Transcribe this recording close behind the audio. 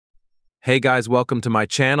Hey guys, welcome to my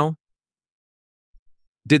channel.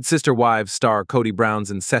 Did Sister Wives star Kody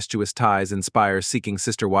Brown's incestuous ties inspire Seeking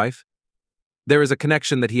Sister Wife? There is a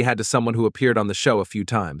connection that he had to someone who appeared on the show a few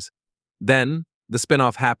times. Then, the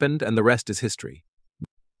spin-off happened and the rest is history.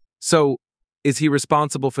 So, is he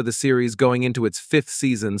responsible for the series going into its 5th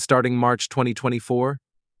season starting March 2024?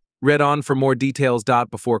 Read on for more details.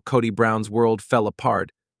 Before Kody Brown's world fell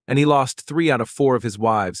apart, and he lost 3 out of 4 of his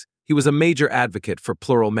wives, he was a major advocate for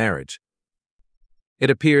plural marriage. It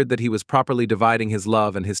appeared that he was properly dividing his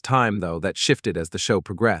love and his time, though, that shifted as the show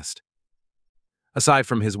progressed. Aside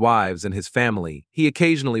from his wives and his family, he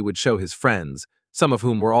occasionally would show his friends, some of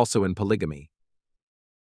whom were also in polygamy.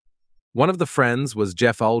 One of the friends was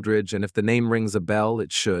Jeff Aldridge, and if the name rings a bell,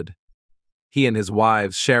 it should. He and his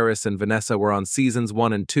wives, Sheris and Vanessa, were on seasons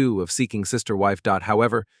 1 and 2 of Seeking Sister Wife.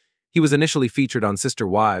 However, he was initially featured on Sister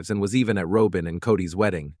Wives and was even at Robin and Kody's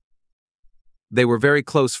wedding. They were very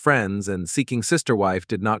close friends, and Seeking Sister Wife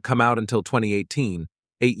did not come out until 2018,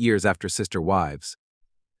 8 years after Sister Wives.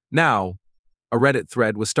 Now, a Reddit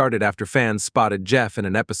thread was started after fans spotted Jeff in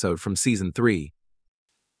an episode from Season 3.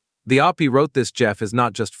 The Oppie wrote this: Jeff is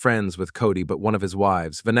not just friends with Kody but one of his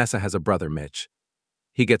wives. Vanessa has a brother, Mitch.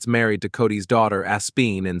 He gets married to Kody's daughter,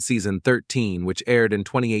 Aspeen, in Season 13, which aired in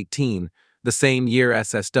 2018, the same year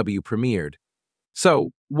SSW premiered.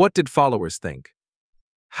 So, what did followers think?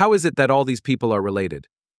 How is it that all these people are related?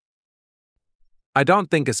 I don't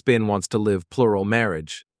think Aspeen wants to live plural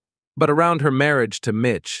marriage, but around her marriage to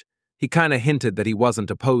Mitch, he kinda hinted that he wasn't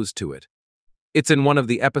opposed to it. It's in one of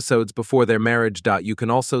the episodes before their marriage. You can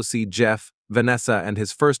also see Jeff, Vanessa, and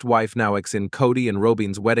his first wife Nowix in Kody and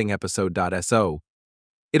Robin's wedding episode. So,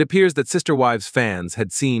 it appears that Sister Wives fans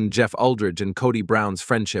had seen Jeff Aldridge and Kody Brown's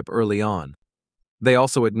friendship early on. They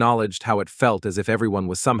also acknowledged how it felt as if everyone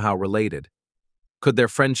was somehow related. Could their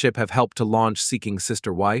friendship have helped to launch Seeking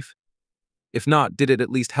Sister Wife? If not, did it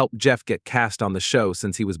at least help Jeff get cast on the show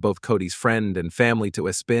since he was both Kody's friend and family to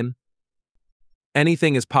Aspeen?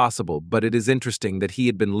 Anything is possible, but it is interesting that he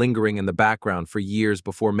had been lingering in the background for years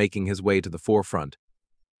before making his way to the forefront.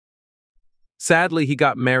 Sadly, he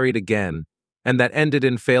got married again, and that ended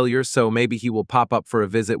in failure, so maybe he will pop up for a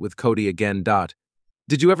visit with Kody again.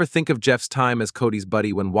 Did you ever think of Jeff's time as Kody's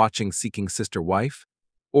buddy when watching Seeking Sister Wife?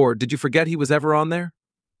 Or did you forget he was ever on there?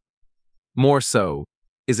 More so,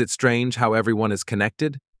 is it strange how everyone is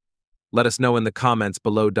connected? Let us know in the comments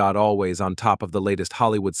below. Always on top of the latest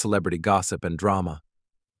Hollywood celebrity gossip and drama.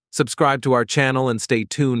 Subscribe to our channel and stay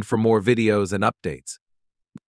tuned for more videos and updates.